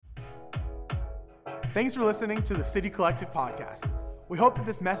Thanks for listening to the City Collective podcast. We hope that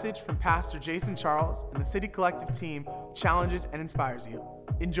this message from Pastor Jason Charles and the City Collective team challenges and inspires you.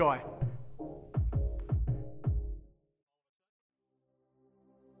 Enjoy.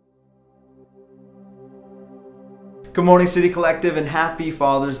 Good morning, City Collective, and happy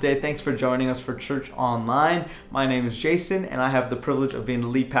Father's Day. Thanks for joining us for Church Online. My name is Jason, and I have the privilege of being the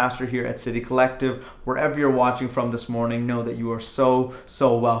lead pastor here at City Collective. Wherever you're watching from this morning, know that you are so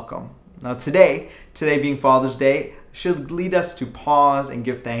welcome. Now today being Father's Day, should lead us to pause and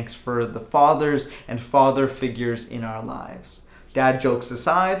give thanks for the fathers and father figures in our lives. Dad jokes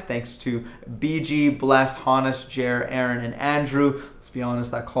aside, thanks to BG, Bless, Hanish, Jer, Aaron, and Andrew. Let's be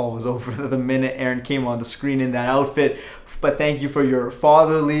honest, that call was over the minute Aaron came on the screen in that outfit. But thank you for your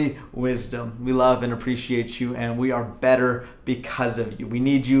fatherly wisdom. We love and appreciate you, and we are better because of you. We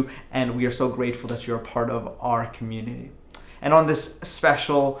need you, and we are so grateful that you're a part of our community. And on this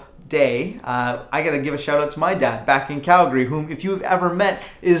special day, I gotta give a shout out to my dad back in Calgary, whom, if you've ever met,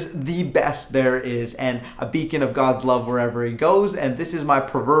 is the best there is and a beacon of God's love wherever he goes. And this is my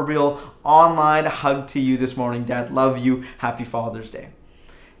proverbial online hug to you this morning. Dad, love you. Happy Father's Day.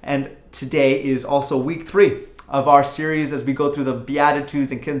 And today is also week 3 of our series as we go through the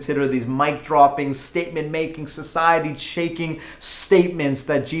Beatitudes and consider these mic-dropping, statement-making, society-shaking statements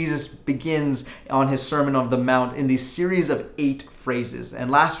that Jesus begins on his Sermon on the Mount in these series of 8 phrases. And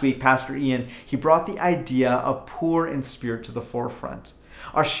last week, Pastor Ian, he brought the idea of poor in spirit to the forefront.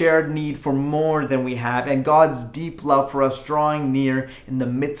 Our shared need for more than we have, and God's deep love for us drawing near in the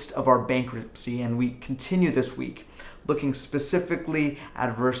midst of our bankruptcy. And we continue this week looking specifically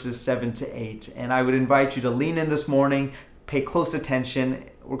at verses 7 to 8. And I would invite you to lean in this morning, pay close attention.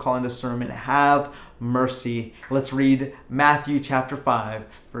 We're calling the sermon, Have Mercy. Let's read Matthew chapter 5,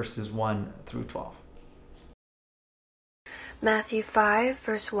 verses 1 through 12. Matthew 5,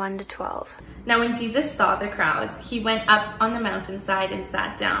 verse 1 to 12. Now when Jesus saw the crowds, he went up on the mountainside and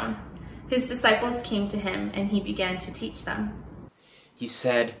sat down. His disciples came to him, and he began to teach them. He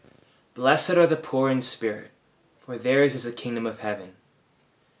said, "Blessed are the poor in spirit, for theirs is the kingdom of heaven.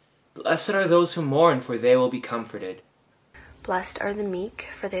 Blessed are those who mourn, for they will be comforted. Blessed are the meek,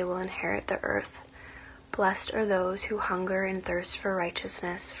 for they will inherit the earth. Blessed are those who hunger and thirst for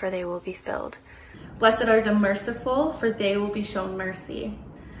righteousness, for they will be filled. Blessed are the merciful, for they will be shown mercy.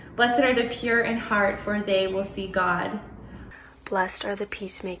 Blessed are the pure in heart, for they will see God. Blessed are the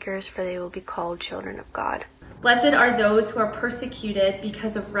peacemakers, for they will be called children of God. Blessed are those who are persecuted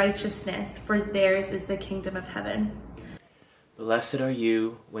because of righteousness, for theirs is the kingdom of heaven. Blessed are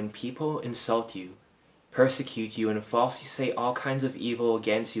you when people insult you, persecute you, and falsely say all kinds of evil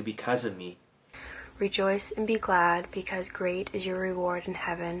against you because of me. Rejoice and be glad, because great is your reward in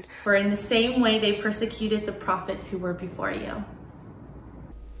heaven. For in the same way they persecuted the prophets who were before you."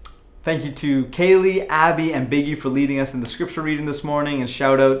 Thank you to Kaylee, Abby, and Biggie for leading us in the scripture reading this morning. And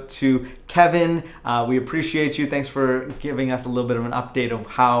shout out to Kevin. We appreciate you. Thanks for giving us a little bit of an update of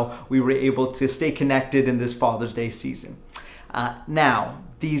how we were able to stay connected in this Father's Day season. Now,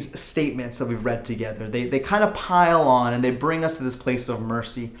 these statements that we've read together, they kind of pile on and they bring us to this place of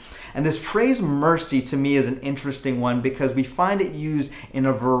mercy. And this phrase mercy to me is an interesting one because we find it used in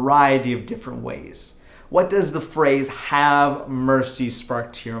a variety of different ways. What does the phrase "have mercy"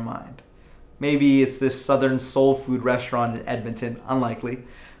 spark to your mind? Maybe it's this southern soul food restaurant in Edmonton, unlikely.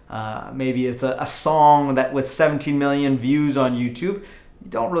 Maybe it's a song that with 17 million views on YouTube. You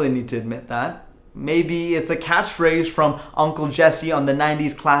don't really need to admit that. Maybe it's a catchphrase from Uncle Jesse on the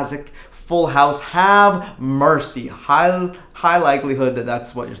 90s classic Full House, "Have mercy." High likelihood that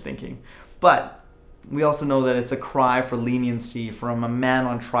that's what you're thinking. But we also know that it's a cry for leniency from a man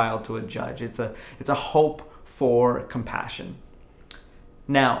on trial to a judge. It's a hope for compassion.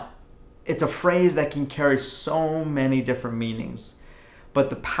 Now, it's a phrase that can carry so many different meanings, but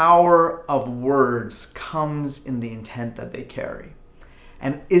the power of words comes in the intent that they carry.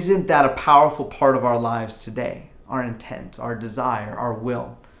 And isn't that a powerful part of our lives today? Our intent, our desire, our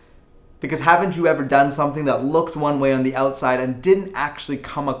will. Because haven't you ever done something that looked one way on the outside and didn't actually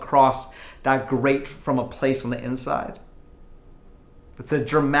come across that great from a place on the inside? It's a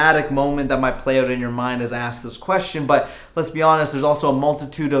dramatic moment that might play out in your mind as I ask this question, but let's be honest, there's also a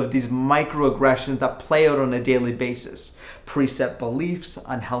multitude of these microaggressions that play out on a daily basis. Preset beliefs,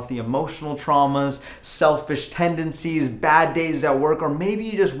 unhealthy emotional traumas, selfish tendencies, bad days at work, or maybe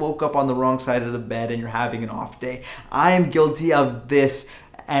you just woke up on the wrong side of the bed and you're having an off day. I am guilty of this,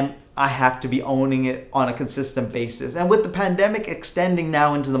 and I have to be owning it on a consistent basis. And with the pandemic extending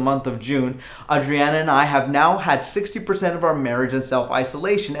now into the month of June, Adriana and I have now had 60% of our marriage in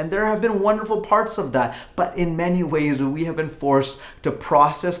self-isolation, and there have been wonderful parts of that. But in many ways, we have been forced to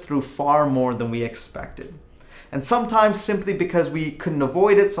process through far more than we expected. And sometimes simply because we couldn't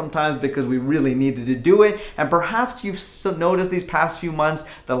avoid it, sometimes because we really needed to do it. And perhaps you've noticed these past few months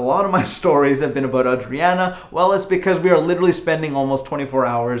that a lot of my stories have been about Adriana. Well, it's because we are literally spending almost 24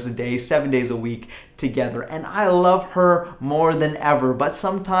 hours a day, 7 days a week together. And I love her more than ever. But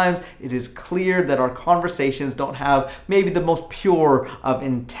sometimes it is clear that our conversations don't have maybe the most pure of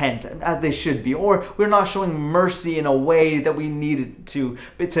intent as they should be. Or we're not showing mercy in a way that we needed to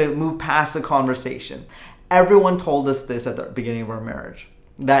move past the conversation. Everyone told us this at the beginning of our marriage,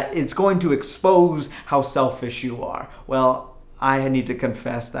 that it's going to expose how selfish you are. Well, I need to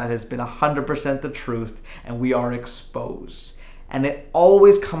confess that has been 100% the truth, and we are exposed. And it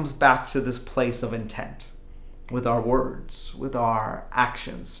always comes back to this place of intent with our words, with our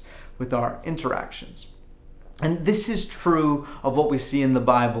actions, with our interactions. And this is true of what we see in the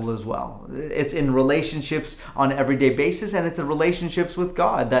Bible as well. It's in relationships on an everyday basis, and it's in relationships with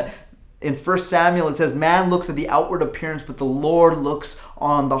God. That in 1 Samuel, it says, man looks at the outward appearance, but the Lord looks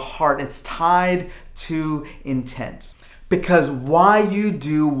on the heart. It's tied to intent. Because why you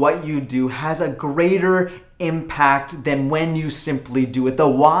do what you do has a greater impact than when you simply do it. The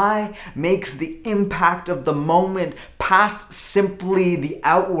why makes the impact of the moment past simply the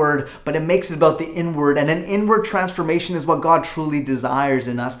outward, but it makes it about the inward. And an inward transformation is what God truly desires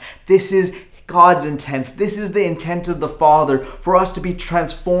in us. This is God's intent. This is the intent of the Father, for us to be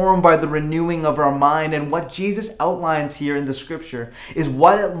transformed by the renewing of our mind. And what Jesus outlines here in the scripture is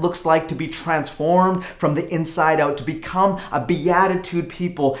what it looks like to be transformed from the inside out, to become a beatitude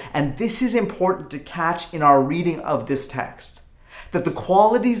people. And this is important to catch in our reading of this text, that the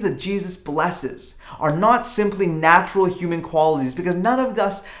qualities that Jesus blesses are not simply natural human qualities, because none of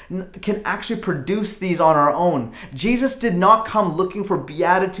us can actually produce these on our own. Jesus did not come looking for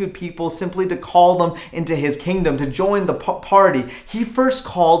beatitude people simply to call them into his kingdom, to join the party. He first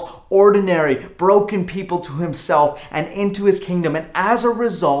called ordinary, broken people to himself and into his kingdom. And as a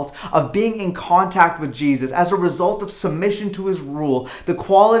result of being in contact with Jesus, as a result of submission to his rule, the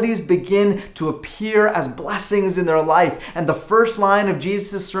qualities begin to appear as blessings in their life. And the first line of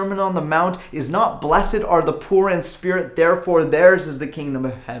Jesus' Sermon on the Mount is not blessed are the poor in spirit, therefore theirs is the kingdom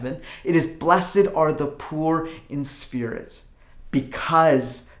of heaven. It is blessed are the poor in spirit,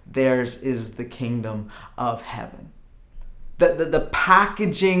 because theirs is the kingdom of heaven. The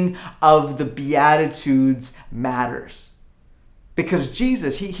packaging of the Beatitudes matters. Because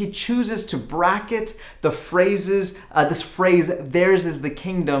Jesus, he chooses to bracket the phrases, this phrase, theirs is the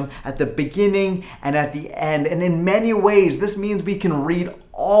kingdom, at the beginning and at the end. And in many ways, this means we can read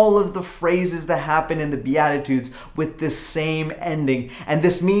all of the phrases that happen in the Beatitudes with this same ending. And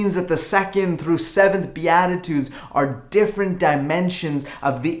this means that the 2nd through 7th Beatitudes are different dimensions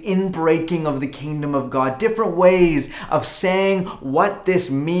of the inbreaking of the kingdom of God, different ways of saying what this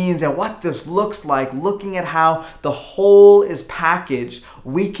means and what this looks like. Looking at how the whole is packaged,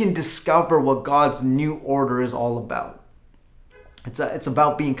 we can discover what God's new order is all about. It's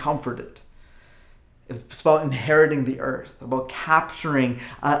about being comforted. It's about inheriting the earth, about capturing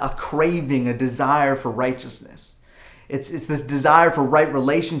a craving, a desire for righteousness. It's this desire for right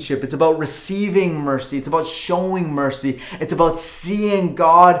relationship. It's about receiving mercy. It's about showing mercy. It's about seeing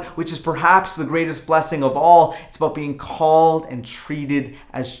God, which is perhaps the greatest blessing of all. It's about being called and treated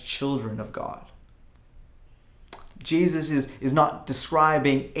as children of God. Jesus is not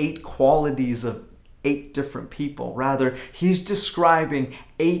describing 8 qualities of 8 different people. Rather, he's describing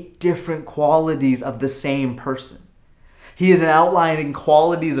 8 different qualities of the same person. He isn't outlining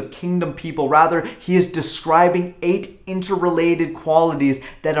qualities of kingdom people. Rather, he is describing 8 interrelated qualities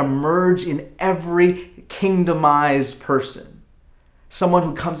that emerge in every kingdomized person. Someone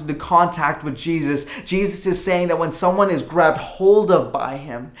who comes into contact with Jesus. Jesus is saying that when someone is grabbed hold of by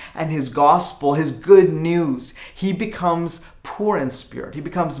him and his gospel, his good news, he becomes poor in spirit. He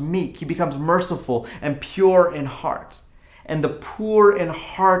becomes meek. He becomes merciful and pure in heart. And the poor in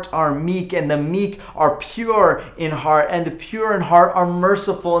heart are meek, and the meek are pure in heart, and the pure in heart are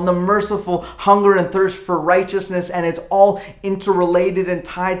merciful, and the merciful hunger and thirst for righteousness, and it's all interrelated and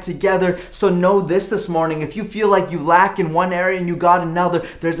tied together. So know this morning, if you feel like you lack in one area and you got another,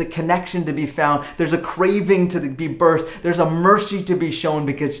 there's a connection to be found. There's a craving to be birthed. There's a mercy to be shown,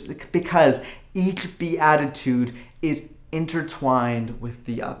 because each beatitude is intertwined with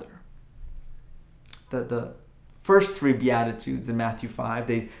the other. The first 3 Beatitudes in Matthew 5,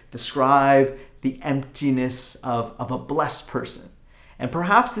 they describe the emptiness of a blessed person. And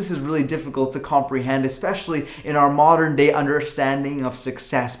perhaps this is really difficult to comprehend, especially in our modern day understanding of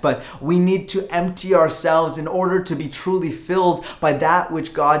success. But we need to empty ourselves in order to be truly filled by that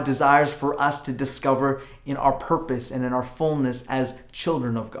which God desires for us to discover in our purpose and in our fullness as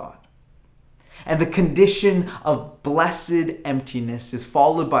children of God. And the condition of blessed emptiness is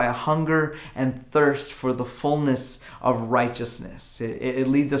followed by a hunger and thirst for the fullness of righteousness. It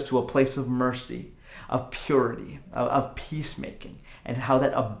leads us to a place of mercy, of purity, of peacemaking, and how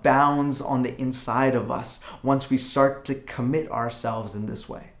that abounds on the inside of us once we start to commit ourselves in this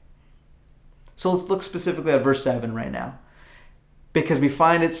way. So let's look specifically at verse 7 right now, because we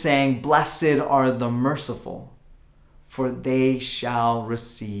find it saying, "Blessed are the merciful, for they shall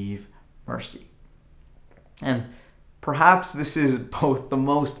receive mercy." And perhaps this is both the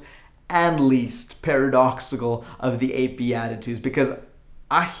most and least paradoxical of the 8 Beatitudes, because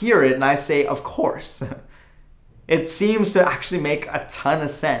I hear it and I say, of course. It seems to actually make a ton of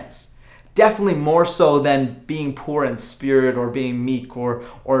sense. Definitely more so than being poor in spirit or being meek or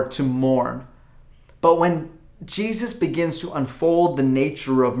to mourn. But when Jesus begins to unfold the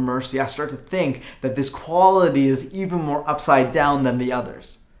nature of mercy, I start to think that this quality is even more upside down than the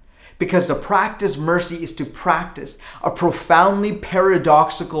others. Because to practice mercy is to practice a profoundly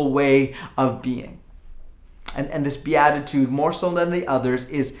paradoxical way of being. And this beatitude, more so than the others,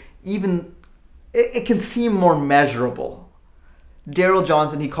 is even, it can seem more measurable. Darrell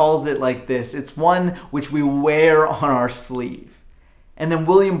Johnson, he calls it like this: it's one which we wear on our sleeve. And then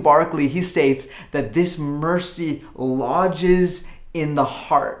William Barclay, he states that this mercy lodges in the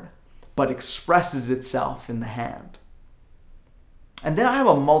heart, but expresses itself in the hand. And then I have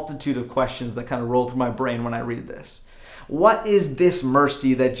a multitude of questions that kind of roll through my brain when I read this. What is this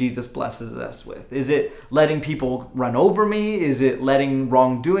mercy that Jesus blesses us with? Is it letting people run over me? Is it letting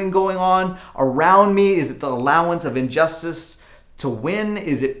wrongdoing going on around me? Is it the allowance of injustice to win?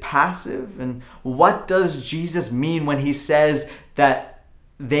 Is it passive? And what does Jesus mean when he says that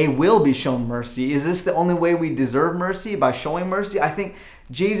they will be shown mercy? Is this the only way we deserve mercy, by showing mercy? I think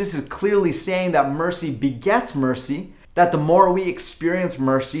Jesus is clearly saying that mercy begets mercy, that the more we experience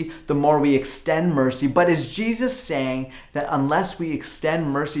mercy, the more we extend mercy. But is Jesus saying that unless we extend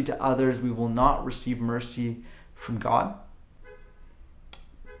mercy to others, we will not receive mercy from God?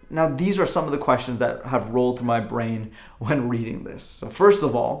 Now, these are some of the questions that have rolled through my brain when reading this. So first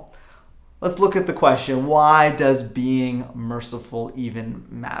of all, let's look at the question, why does being merciful even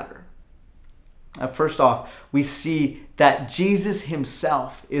matter? First off, we see that Jesus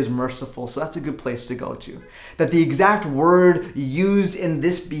himself is merciful. So that's a good place to go to. That the exact word used in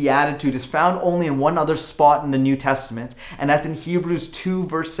this beatitude is found only in one other spot in the New Testament. And that's in Hebrews 2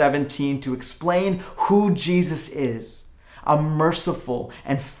 verse 17 to explain who Jesus is. A merciful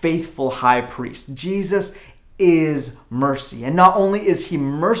and faithful high priest. Jesus is mercy. And not only is he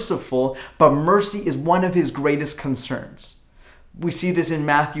merciful, but mercy is one of his greatest concerns. We see this in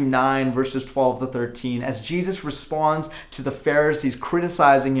Matthew 9 verses 12 to 13 as Jesus responds to the Pharisees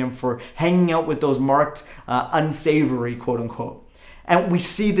criticizing him for hanging out with those marked unsavory, quote unquote. And we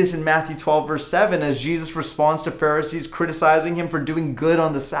see this in Matthew 12 verse 7 as Jesus responds to Pharisees criticizing him for doing good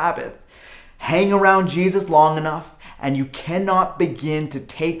on the Sabbath. Hang around Jesus long enough and you cannot begin to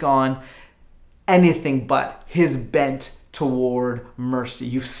take on anything but his bent toward mercy.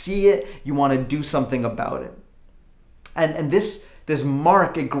 You see it, you want to do something about it. And this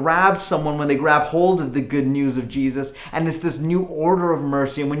mark, it grabs someone when they grab hold of the good news of Jesus. And it's this new order of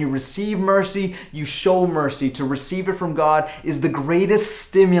mercy. And when you receive mercy, you show mercy. To receive it from God is the greatest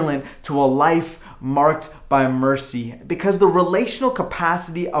stimulant to a life marked by mercy. Because the relational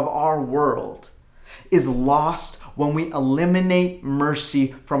capacity of our world is lost when we eliminate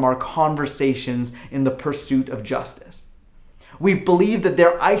mercy from our conversations in the pursuit of justice. We believe that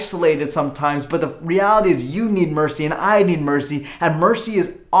they're isolated sometimes, but the reality is you need mercy and I need mercy, and mercy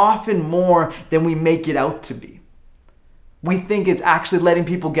is often more than we make it out to be. We think it's actually letting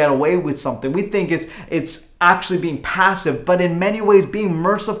people get away with something. We think it's actually being passive, but in many ways being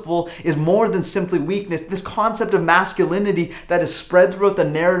merciful is more than simply weakness. This concept of masculinity that is spread throughout the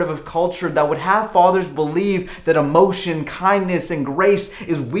narrative of culture that would have fathers believe that emotion, kindness, and grace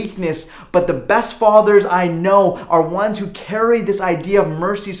is weakness, but the best fathers I know are ones who carry this idea of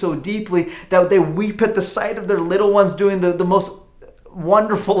mercy so deeply that they weep at the sight of their little ones doing the most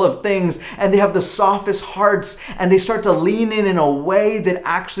wonderful of things, and they have the softest hearts, and they start to lean in a way that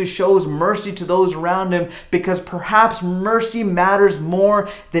actually shows mercy to those around him, because perhaps mercy matters more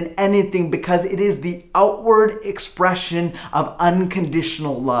than anything because it is the outward expression of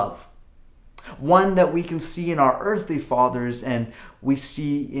unconditional love, one that we can see in our earthly fathers and we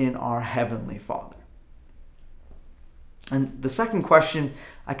see in our heavenly Father. And the second question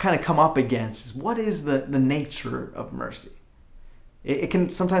I kind of come up against is, what is the nature of mercy? It can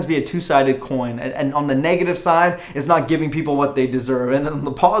sometimes be a two-sided coin. And on the negative side, it's not giving people what they deserve. And then on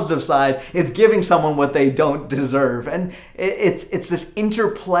the positive side, it's giving someone what they don't deserve. And it's this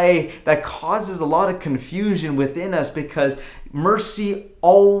interplay that causes a lot of confusion within us, because mercy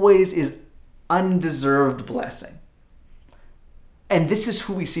always is undeserved blessing. And this is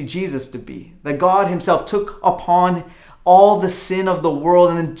who we see Jesus to be. That God himself took upon all the sin of the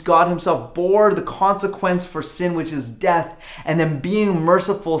world, and then God himself bore the consequence for sin, which is death. And then being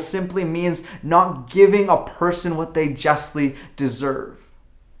merciful simply means not giving a person what they justly deserve.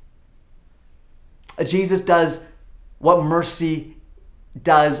 Jesus does what mercy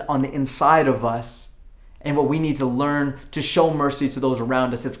does on the inside of us, and what we need to learn to show mercy to those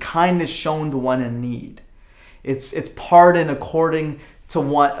around us. It's kindness shown to one in need. It's pardon according to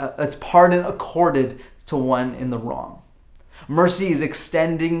one. It's pardon accorded to one in the wrong. Mercy is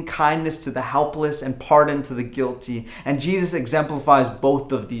extending kindness to the helpless and pardon to the guilty. And Jesus exemplifies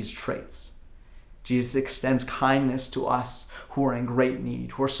both of these traits. Jesus extends kindness to us who are in great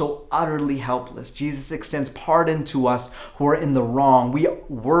need, who are so utterly helpless. Jesus extends pardon to us who are in the wrong. We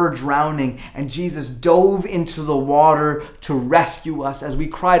were drowning, and Jesus dove into the water to rescue us as we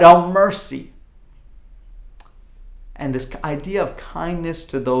cried out, mercy. And this idea of kindness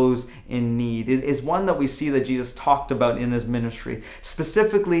to those in need is one that we see that Jesus talked about in his ministry,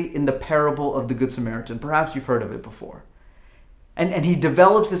 specifically in the parable of the Good Samaritan. Perhaps you've heard of it before. And he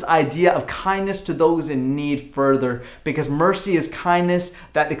develops this idea of kindness to those in need further, because mercy is kindness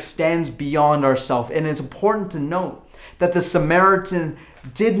that extends beyond ourselves. And it's important to note that the Samaritan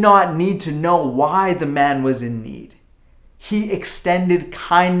did not need to know why the man was in need. He extended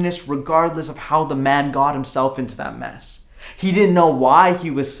kindness regardless of how the man got himself into that mess. He didn't know why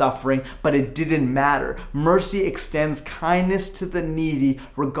he was suffering, but it didn't matter. Mercy extends kindness to the needy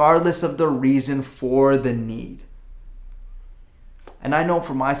regardless of the reason for the need. And I know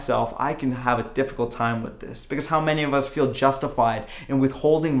for myself, I can have a difficult time with this, because how many of us feel justified in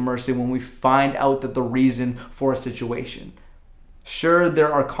withholding mercy when we find out that the reason for a situation? Sure,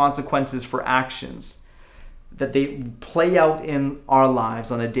 there are consequences for actions that they play out in our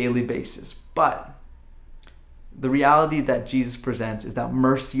lives on a daily basis. But the reality that Jesus presents is that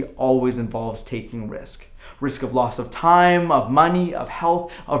mercy always involves taking risk. Risk of loss of time, of money, of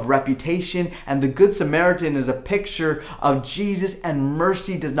health, of reputation. And the Good Samaritan is a picture of Jesus, and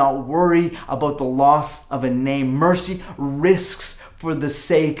mercy does not worry about the loss of a name. Mercy risks for the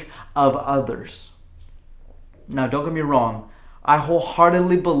sake of others. Now, don't get me wrong. I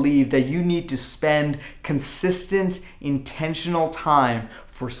wholeheartedly believe that you need to spend consistent, intentional time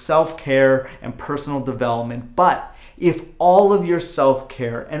for self-care and personal development. But if all of your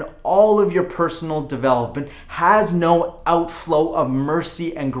self-care and all of your personal development has no outflow of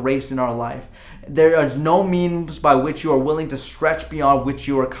mercy and grace in our life, there is no means by which you are willing to stretch beyond which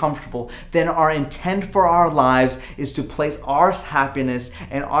you are comfortable, then our intent for our lives is to place our happiness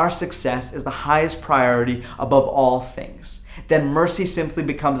and our success as the highest priority above all things. Then mercy simply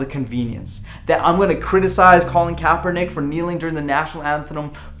becomes a convenience. That I'm going to criticize Colin Kaepernick for kneeling during the national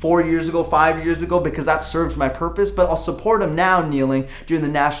anthem 4 years ago, 5 years ago, because that serves my purpose, but I'll support him now kneeling during the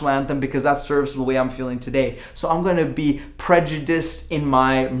national anthem because that serves the way I'm feeling today. So I'm going to be prejudiced in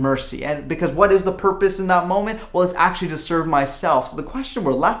my mercy. And because what is the purpose in that moment? Well, it's actually to serve myself. So the question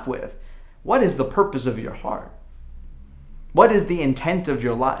we're left with, what is the purpose of your heart? What is the intent of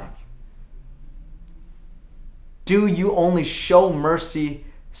your life? Do you only show mercy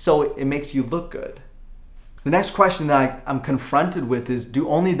so it makes you look good? The next question that I'm confronted with is, do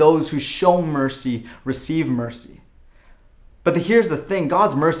only those who show mercy receive mercy? But here's the thing,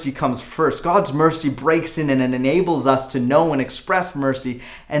 God's mercy comes first. God's mercy breaks in and enables us to know and express mercy.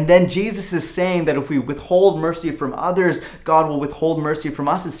 And then Jesus is saying that if we withhold mercy from others, God will withhold mercy from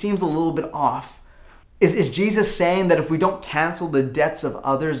us. It seems a little bit off. Is Jesus saying that if we don't cancel the debts of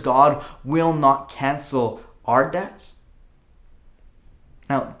others, God will not cancel our debts?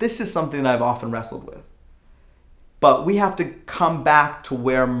 Now, this is something that I've often wrestled with. But we have to come back to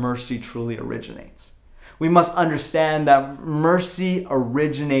where mercy truly originates. We must understand that mercy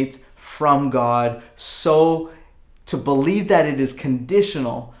originates from God. So to believe that it is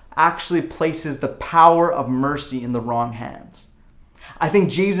conditional actually places the power of mercy in the wrong hands. I think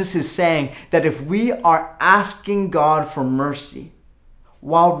Jesus is saying that if we are asking God for mercy,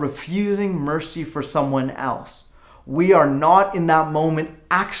 while refusing mercy for someone else, we are not in that moment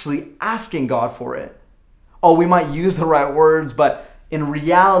actually asking God for it. Oh, we might use the right words, but in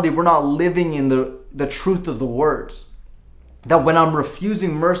reality, we're not living in the truth of the words. That when I'm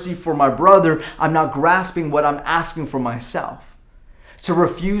refusing mercy for my brother, I'm not grasping what I'm asking for myself. To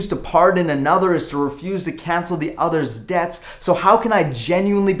refuse to pardon another is to refuse to cancel the other's debts. So how can I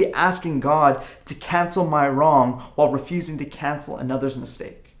genuinely be asking God to cancel my wrong while refusing to cancel another's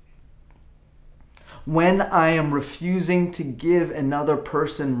mistake? When I am refusing to give another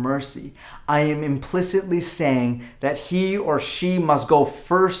person mercy, I am implicitly saying that he or she must go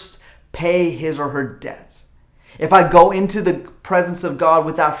first, pay his or her debt. If I go into the presence of God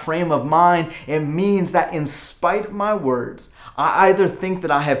with that frame of mind, it means that in spite of my words, I either think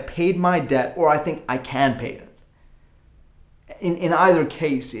that I have paid my debt or I think I can pay it. In either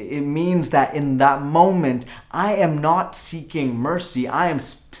case, it means that in that moment, I am not seeking mercy. I am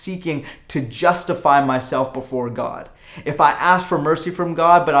seeking to justify myself before God. If I ask for mercy from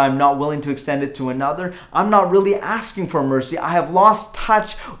God, but I'm not willing to extend it to another, I'm not really asking for mercy. I have lost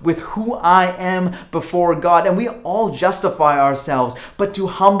touch with who I am before God. And we all justify ourselves, but to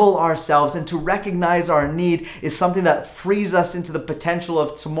humble ourselves and to recognize our need is something that frees us into the potential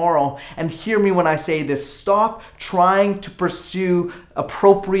of tomorrow. And hear me when I say this, stop trying to pursue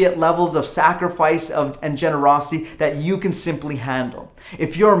appropriate levels of sacrifice and generosity that you can simply handle.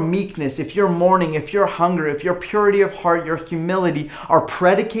 If your meekness, if your mourning, if your hunger, if your purity of heart, your humility are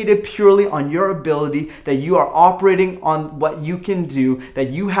predicated purely on your ability, that you are operating on what you can do, that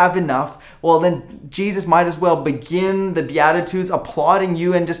you have enough, well then Jesus might as well begin the Beatitudes applauding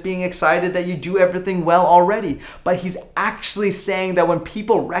you and just being excited that you do everything well already. But he's actually saying that when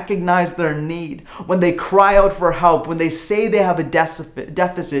people recognize their need, when they cry out for help, when they say they have a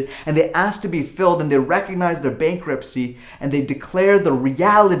deficit and they ask to be filled and they recognize their bankruptcy and they declare the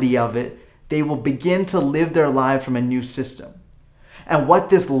reality of it, they will begin to live their lives from a new system. And what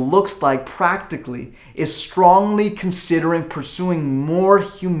this looks like practically is strongly considering pursuing more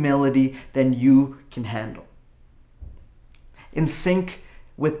humility than you can handle. In sync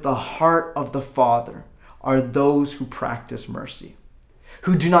with the heart of the Father are those who practice mercy,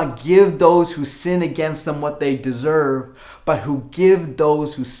 who do not give those who sin against them what they deserve, but who give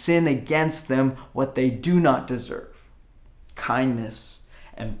those who sin against them what they do not deserve, kindness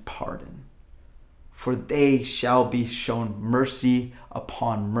and pardon. For they shall be shown mercy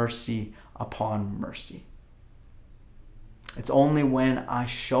upon mercy upon mercy. It's only when I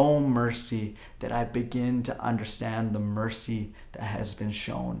show mercy that I begin to understand the mercy that has been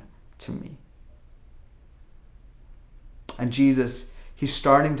shown to me. And Jesus, he's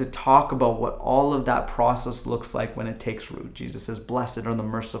starting to talk about what all of that process looks like when it takes root. Jesus says, "Blessed are the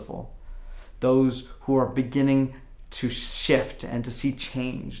merciful," those who are beginning to shift and to see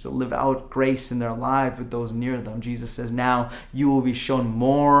change, to live out grace in their life with those near them. Jesus says, now you will be shown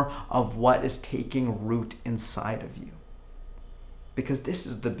more of what is taking root inside of you. Because this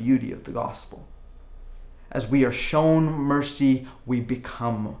is the beauty of the gospel. As we are shown mercy, we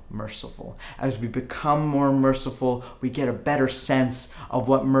become merciful. As we become more merciful, we get a better sense of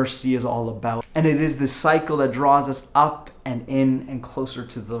what mercy is all about. And it is this cycle that draws us up and in and closer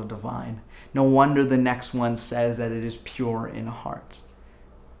to the divine. No wonder the next one says that it is pure in heart.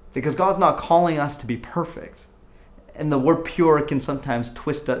 Because God's not calling us to be perfect. And the word pure can sometimes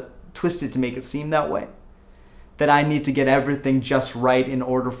twist it to make it seem that way. That I need to get everything just right in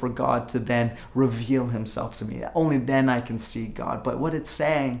order for God to then reveal himself to me. Only then I can see God. But what it's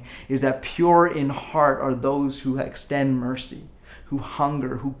saying is that pure in heart are those who extend mercy, who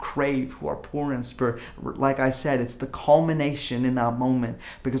hunger, who crave, who are poor in spirit. Like I said, it's the culmination in that moment,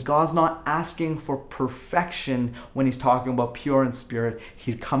 because God's not asking for perfection when he's talking about pure in spirit.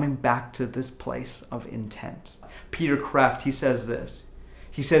 He's coming back to this place of intent. Peter Kraft, he says this.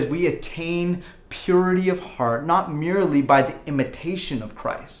 He says, we attain purity of heart not merely by the imitation of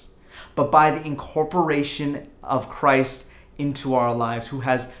Christ, but by the incorporation of Christ into our lives,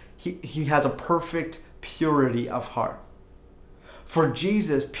 he has a perfect purity of heart. For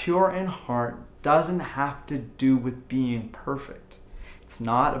Jesus, pure in heart doesn't have to do with being perfect. It's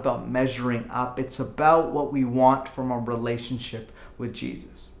not about measuring up. It's about what we want from a relationship with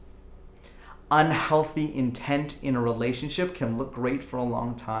Jesus. Unhealthy intent in a relationship can look great for a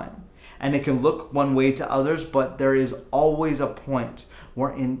long time, and it can look one way to others, but there is always a point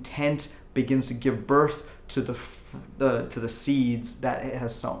where intent begins to give birth to the seeds that it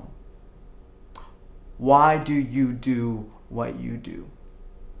has sown. Why do you do what you do?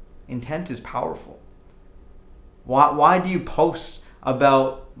 Intent is powerful. Why do you post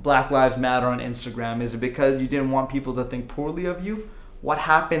about Black Lives Matter on Instagram? Is it because you didn't want people to think poorly of you? What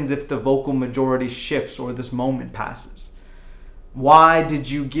happens if the vocal majority shifts or this moment passes? Why did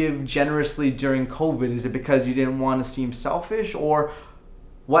you give generously during COVID? Is it because you didn't want to seem selfish? Or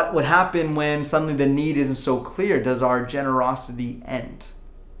What would happen when suddenly the need isn't so clear? Does our generosity end?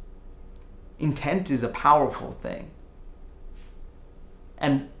 Intent is a powerful thing.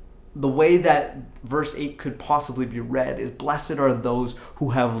 And the way that verse 8 could possibly be read is, blessed are those who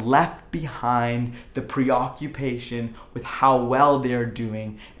have left behind the preoccupation with how well they are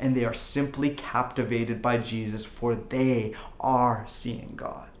doing, and they are simply captivated by Jesus, for they are seeing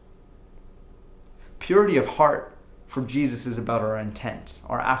God. Purity of heart for Jesus is about our intent,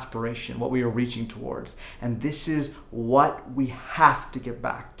 our aspiration, what we are reaching towards. And this is what we have to get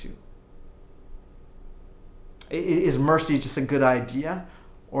back to. Is mercy just a good idea?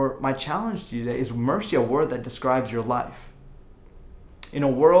 Or my challenge to you today, is mercy a word that describes your life? In a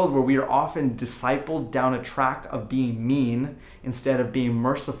world where we are often discipled down a track of being mean instead of being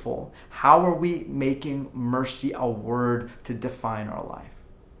merciful, how are we making mercy a word to define our life?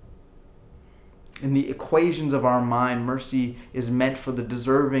 In the equations of our mind, mercy is meant for the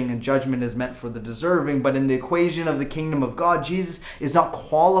deserving and judgment is meant for the deserving. But in the equation of the kingdom of God, Jesus is not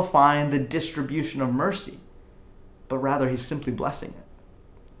qualifying the distribution of mercy, but rather he's simply blessing it.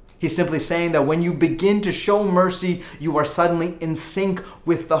 He's simply saying that when you begin to show mercy, you are suddenly in sync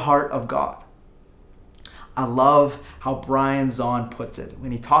with the heart of God. I love how Brian Zahn puts it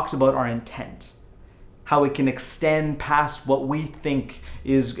when he talks about our intent, how it can extend past what we think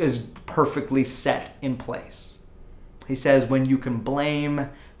is perfectly set in place. He says, when you can blame,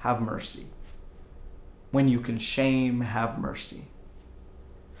 have mercy. When you can shame, have mercy.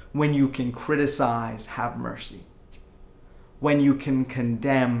 When you can criticize, have mercy. When you can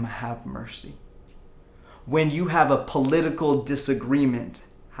condemn, have mercy. When you have a political disagreement,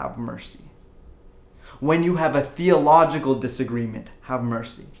 have mercy. When you have a theological disagreement, have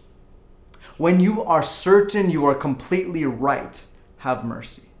mercy. When you are certain you are completely right, have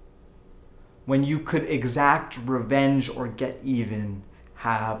mercy. When you could exact revenge or get even,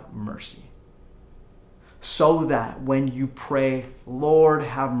 have mercy. So that when you pray, Lord,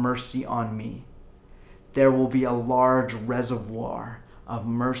 have mercy on me, there will be a large reservoir of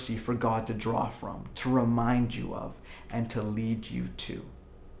mercy for God to draw from, to remind you of, and to lead you to.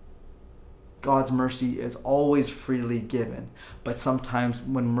 God's mercy is always freely given, but sometimes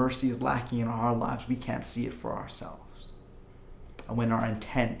when mercy is lacking in our lives, we can't see it for ourselves. And when our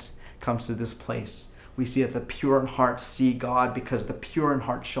intent comes to this place, we see that the pure in heart see God, because the pure in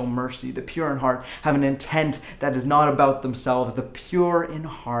heart show mercy. The pure in heart have an intent that is not about themselves. The pure in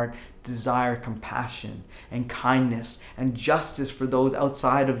heart desire compassion and kindness and justice for those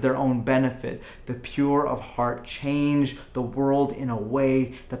outside of their own benefit. The pure of heart change the world in a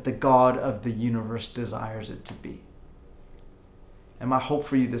way that the God of the universe desires it to be. And my hope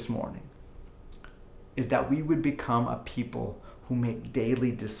for you this morning is that we would become a people who make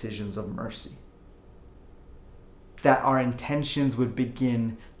daily decisions of mercy. That our intentions would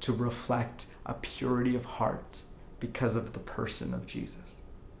begin to reflect a purity of heart because of the person of Jesus.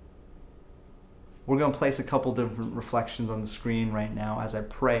 We're going to place a couple different reflections on the screen right now. As I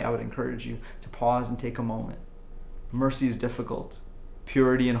pray, I would encourage you to pause and take a moment. Mercy is difficult.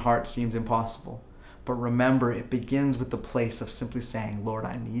 Purity in heart seems impossible. But remember, it begins with the place of simply saying, Lord,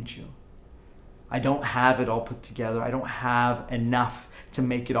 I need you. I don't have it all put together. I don't have enough to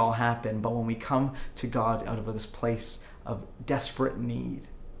make it all happen. But when we come to God out of this place of desperate need,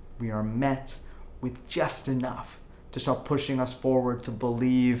 we are met with just enough to start pushing us forward to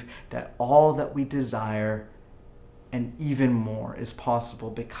believe that all that we desire and even more is possible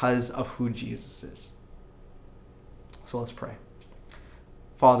because of who Jesus is. So let's pray.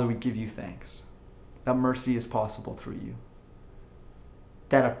 Father, we give you thanks that mercy is possible through you,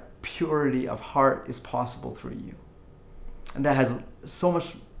 that a purity of heart is possible through you, and that has so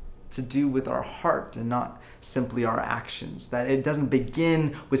much to do with our heart and not simply our actions. That it doesn't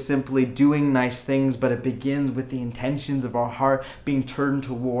begin with simply doing nice things, but it begins with the intentions of our heart being turned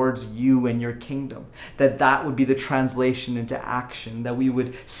towards you and your kingdom. That would be the translation into action, that we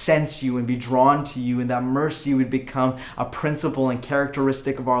would sense you and be drawn to you, and that mercy would become a principle and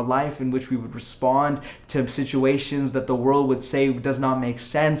characteristic of our life in which we would respond to situations that the world would say does not make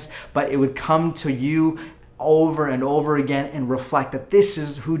sense, but it would come to you over and over again and reflect that this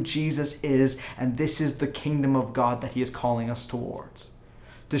is who Jesus is and this is the kingdom of God that he is calling us towards.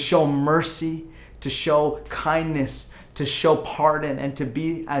 To show mercy, to show kindness, to show pardon, and to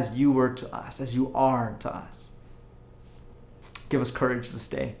be as you were to us, as you are to us. Give us courage this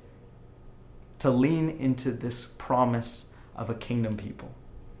day to lean into this promise of a kingdom people.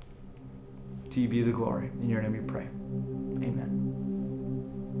 To you be the glory. In your name we pray. Amen.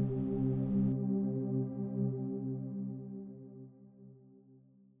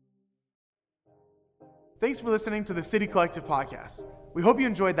 Thanks for listening to the City Collective podcast. We hope you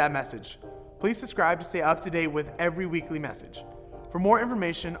enjoyed that message. Please subscribe to stay up to date with every weekly message. For more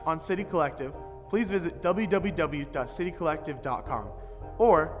information on City Collective, please visit www.citycollective.com.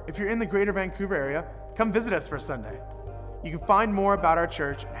 Or, if you're in the Greater Vancouver area, come visit us for a Sunday. You can find more about our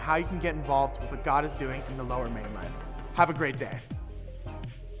church and how you can get involved with what God is doing in the Lower Mainland. Have a great day.